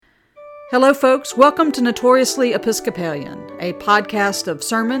Hello, folks. Welcome to Notoriously Episcopalian, a podcast of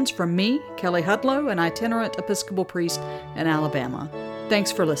sermons from me, Kelly Hudlow, an itinerant Episcopal priest in Alabama. Thanks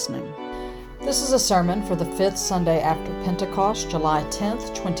for listening. This is a sermon for the fifth Sunday after Pentecost, July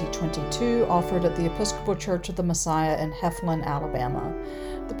 10th, 2022, offered at the Episcopal Church of the Messiah in Heflin, Alabama.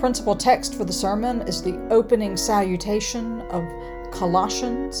 The principal text for the sermon is the opening salutation of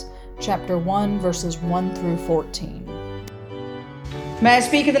Colossians, chapter 1, verses 1 through 14. May I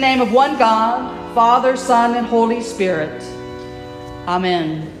speak in the name of one God, Father, Son, and Holy Spirit.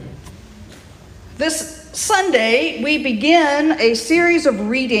 Amen. This Sunday, we begin a series of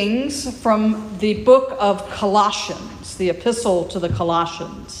readings from the book of Colossians, the epistle to the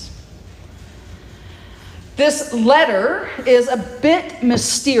Colossians. This letter is a bit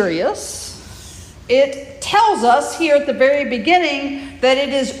mysterious. It tells us here at the very beginning that it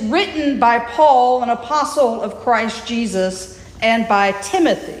is written by Paul, an apostle of Christ Jesus, and by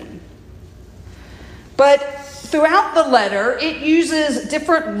Timothy. But throughout the letter, it uses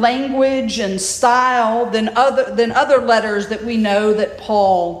different language and style than other letters that we know that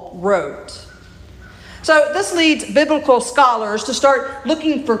Paul wrote. So this leads biblical scholars to start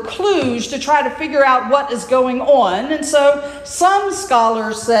looking for clues to try to figure out what is going on. And so some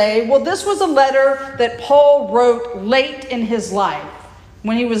scholars say, well, this was a letter that Paul wrote late in his life,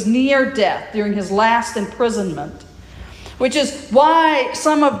 when he was near death, during his last imprisonment. Which is why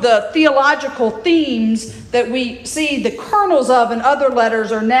some of the theological themes that we see the kernels of in other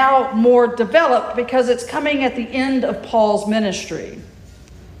letters are now more developed, because it's coming at the end of Paul's ministry.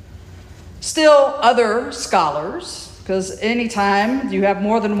 Still, other scholars, because anytime you have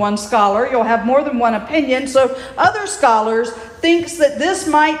more than one scholar, you'll have more than one opinion. So other scholars thinks that this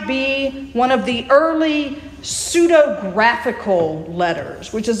might be one of the early pseudographical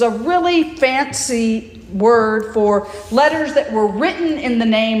letters, which is a really fancy word for letters that were written in the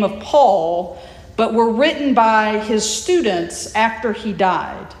name of Paul, but were written by his students after he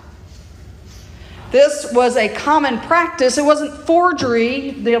died. This was a common practice. It wasn't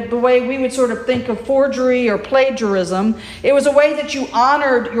forgery, the way we would sort of think of forgery or plagiarism. It was a way that you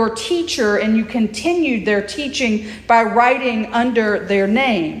honored your teacher and you continued their teaching by writing under their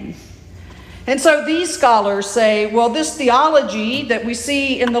name. And so these scholars say, well, this theology that we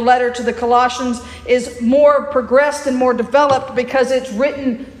see in the letter to the Colossians is more progressed and more developed because it's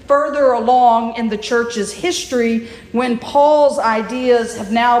written further along in the church's history, when Paul's ideas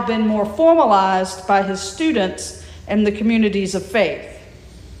have now been more formalized by his students and the communities of faith.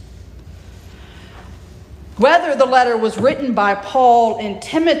 Whether the letter was written by Paul and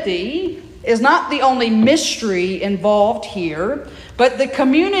Timothy is not the only mystery involved here, but the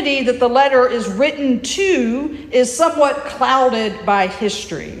community that the letter is written to is somewhat clouded by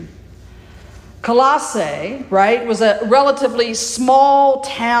history. Colossae, was a relatively small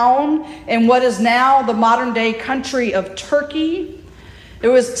town in what is now the modern-day country of Turkey. It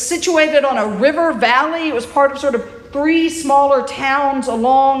was situated on a river valley. It was part of sort of three smaller towns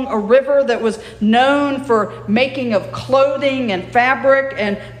along a river that was known for making of clothing and fabric.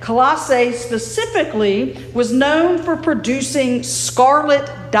 And Colossae specifically was known for producing scarlet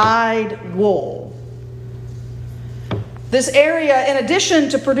dyed wool. This area, in addition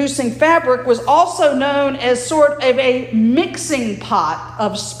to producing fabric, was also known as sort of a mixing pot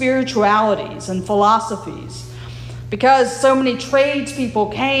of spiritualities and philosophies. Because so many tradespeople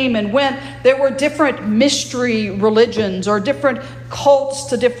came and went, there were different mystery religions or different cults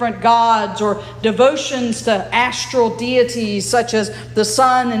to different gods or devotions to astral deities such as the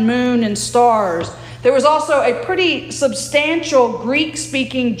sun and moon and stars. There was also a pretty substantial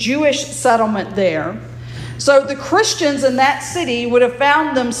Greek-speaking Jewish settlement there. So the Christians in that city would have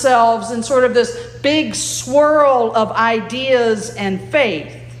found themselves in sort of this big swirl of ideas and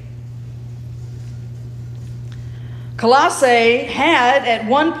faith. Colossae had, at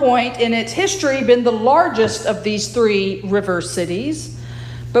one point in its history, been the largest of these three river cities.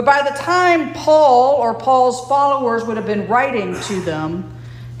 But by the time Paul or Paul's followers would have been writing to them,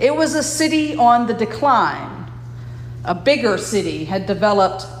 it was a city on the decline. A bigger city had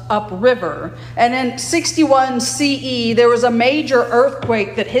developed upriver. And in 61 CE, there was a major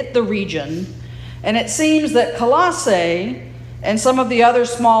earthquake that hit the region. And it seems that Colossae and some of the other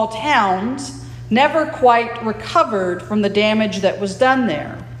small towns never quite recovered from the damage that was done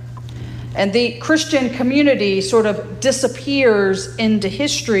there. And the Christian community sort of disappears into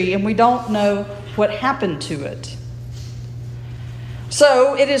history, and we don't know what happened to it.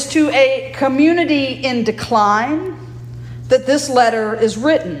 So it is to a community in decline that this letter is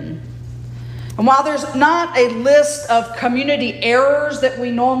written. And while there's not a list of community errors that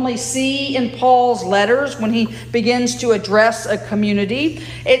we normally see in Paul's letters when he begins to address a community,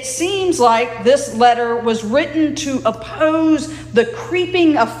 it seems like this letter was written to oppose the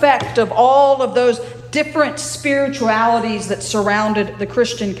creeping effect of all of those different spiritualities that surrounded the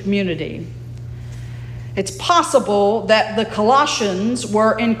Christian community. It's possible that the Colossians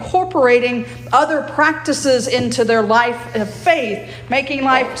were incorporating other practices into their life of faith, making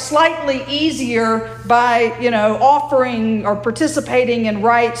life slightly easier by, offering or participating in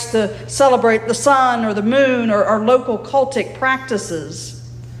rites to celebrate the sun or the moon or local cultic practices.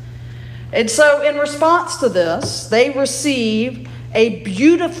 And so in response to this, they receive a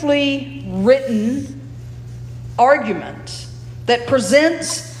beautifully written argument that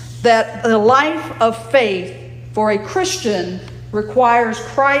presents that the life of faith for a Christian requires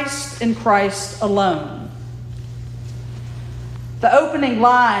Christ and Christ alone. The opening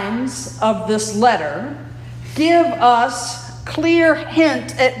lines of this letter give us clear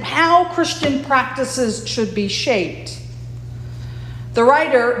hint at how Christian practices should be shaped. The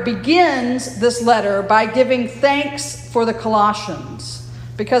writer begins this letter by giving thanks for the Colossians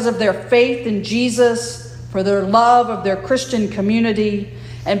because of their faith in Jesus, for their love of their Christian community,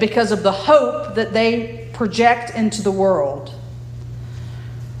 and because of the hope that they project into the world.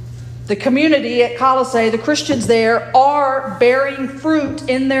 The community at Colossae, the Christians there, are bearing fruit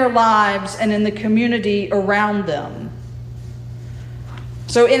in their lives and in the community around them.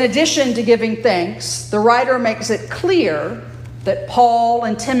 So in addition to giving thanks, the writer makes it clear that Paul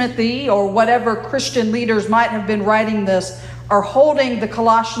and Timothy, or whatever Christian leaders might have been writing this, are holding the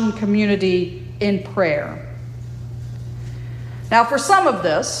Colossian community in prayer. Now, for some of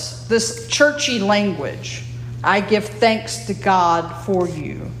this churchy language, I give thanks to God for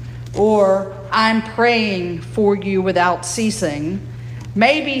you, or I'm praying for you without ceasing,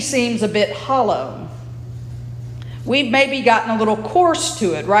 maybe seems a bit hollow. We've maybe gotten a little coarse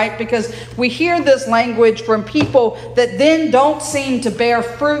to it, right? Because we hear this language from people that then don't seem to bear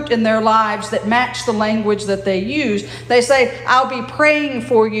fruit in their lives that match the language that they use. They say, I'll be praying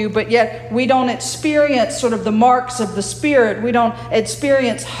for you, but yet we don't experience sort of the marks of the Spirit. We don't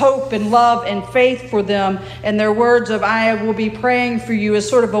experience hope and love and faith for them. And their words of, I will be praying for you, is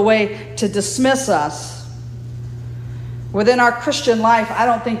sort of a way to dismiss us. Within our Christian life, I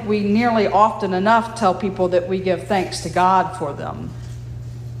don't think we nearly often enough tell people that we give thanks to God for them.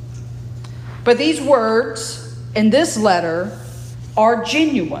 But these words in this letter are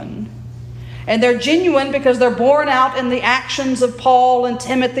genuine. And they're genuine because they're born out in the actions of Paul and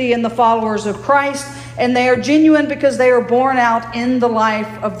Timothy and the followers of Christ. And they are genuine because they are born out in the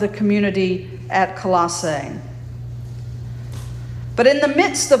life of the community at Colossae. But in the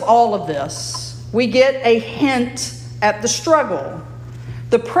midst of all of this, we get a hint at the struggle.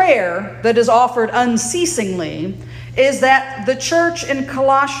 The prayer that is offered unceasingly is that the church in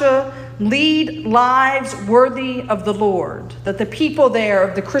Colossae lead lives worthy of the Lord, that the people there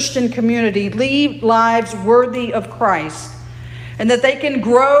of the Christian community lead lives worthy of Christ, and that they can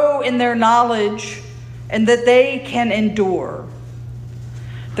grow in their knowledge and that they can endure.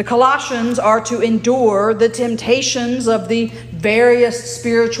 The Colossians are to endure the temptations of the various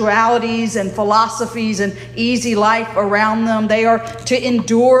spiritualities and philosophies and easy life around them. They are to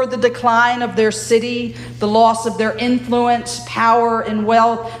endure the decline of their city, the loss of their influence, power, and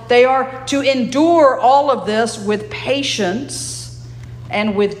wealth. They are to endure all of this with patience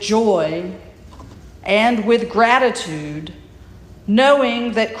and with joy and with gratitude,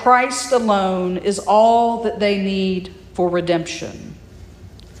 knowing that Christ alone is all that they need for redemption.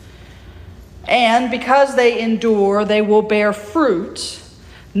 And because they endure, they will bear fruit,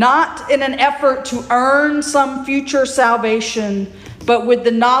 not in an effort to earn some future salvation, but with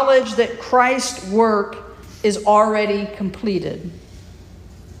the knowledge that Christ's work is already completed.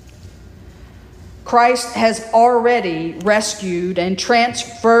 Christ has already rescued and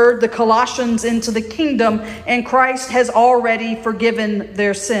transferred the Colossians into the kingdom, and Christ has already forgiven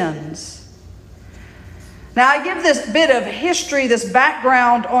their sins. Now, I give this bit of history, this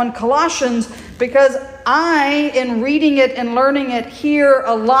background on Colossians, because I, in reading it and learning it, hear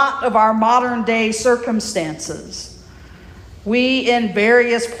a lot of our modern day circumstances. We, in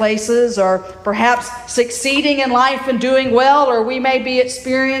various places, are perhaps succeeding in life and doing well, or we may be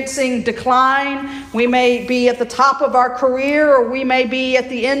experiencing decline. We may be at the top of our career, or we may be at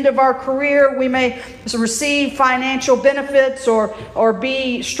the end of our career. We may receive financial benefits or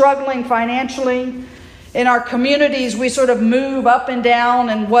be struggling financially. In our communities, we sort of move up and down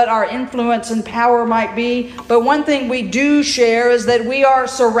and what our influence and power might be. But one thing we do share is that we are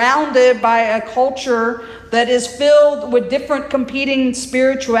surrounded by a culture that is filled with different competing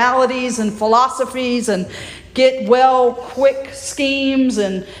spiritualities and philosophies and get well quick schemes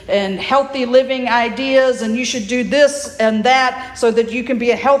and healthy living ideas, and you should do this and that so that you can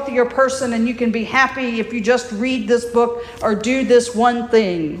be a healthier person and you can be happy if you just read this book or do this one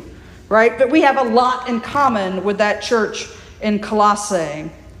thing. Right? But we have a lot in common with that church in Colossae.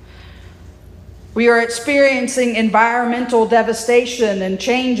 We are experiencing environmental devastation and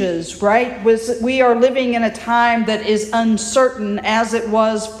changes, right? We are living in a time that is uncertain as it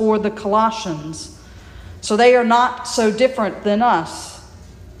was for the Colossians. So they are not so different than us.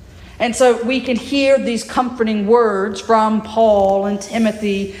 And so we can hear these comforting words from Paul and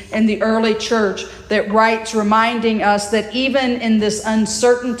Timothy in the early church that writes, reminding us that even in this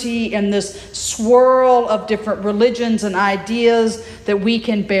uncertainty and this swirl of different religions and ideas, that we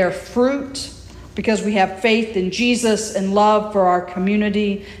can bear fruit because we have faith in Jesus and love for our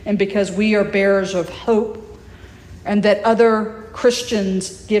community, and because we are bearers of hope, and that other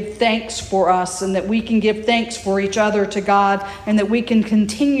Christians give thanks for us, and that we can give thanks for each other to God, and that we can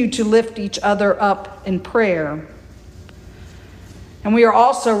continue to lift each other up in prayer. And we are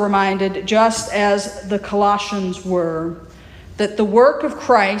also reminded, just as the Colossians were, that the work of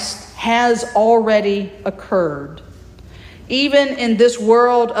Christ has already occurred. Even in this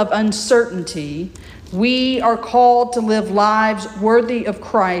world of uncertainty, we are called to live lives worthy of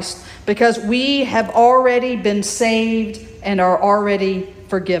Christ because we have already been saved and are already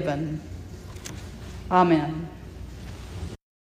forgiven. Amen.